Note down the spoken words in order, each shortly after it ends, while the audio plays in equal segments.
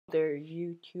Their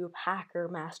YouTube Hacker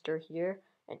Master here,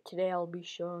 and today I'll be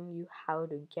showing you how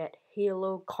to get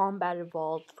Halo Combat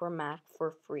Evolved for Mac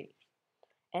for free.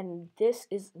 And this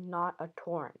is not a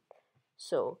torrent.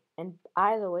 And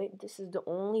by the way, this is the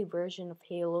only version of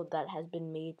Halo that has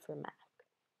been made for Mac.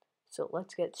 So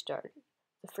let's get started.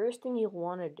 The first thing you'll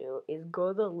want to do is go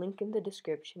to the link in the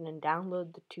description and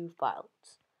download the two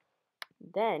files.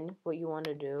 Then what you want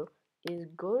to do is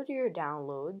go to your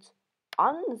downloads,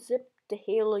 unzip the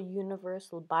Halo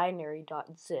Universal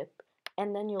Binary.zip,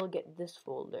 and then you'll get this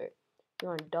folder. You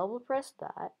want to double press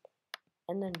that,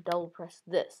 and then double press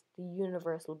this, the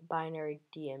Universal Binary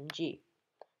DMG.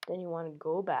 Then you want to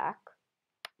go back.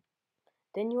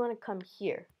 Then you want to come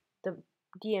here, the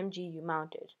DMG you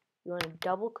mounted. You want to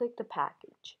double click the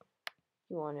package.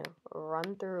 You want to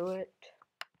run through it,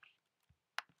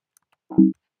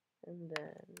 and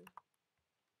then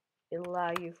it'll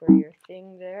allow you for your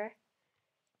thing there,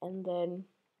 and then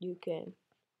you can,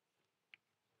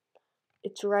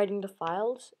 it's writing the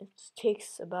files. It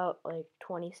takes about like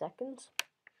 20 seconds.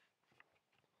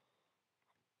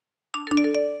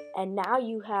 And now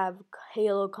you have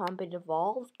Halo Combat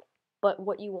Evolved, but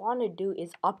what you want to do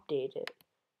is update it.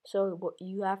 So what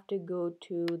you have to go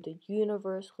to the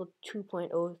Universal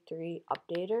 2.03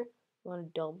 updater. You want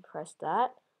to double press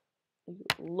that. You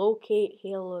locate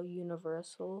Halo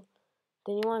Universal.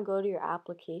 Then you want to go to your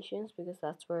applications because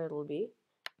that's where it'll be.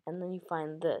 And then you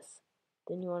find this.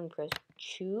 Then you want to press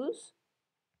choose.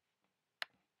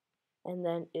 And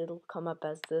then it'll come up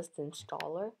as this, the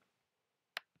installer.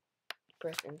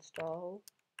 Press install.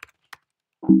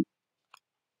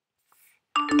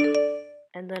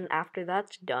 And then after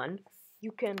that's done,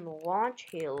 you can launch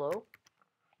Halo.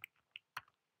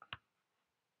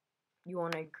 You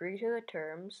want to agree to the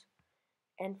terms.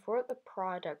 And for the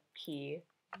product key,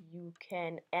 you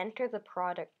can enter the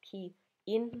product key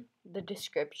in the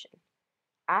description.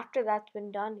 After that's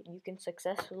been done, you can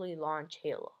successfully launch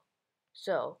Halo.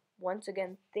 So, once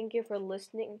again, thank you for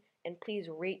listening, and please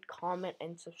rate, comment,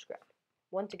 and subscribe.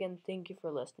 Once again, thank you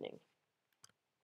for listening.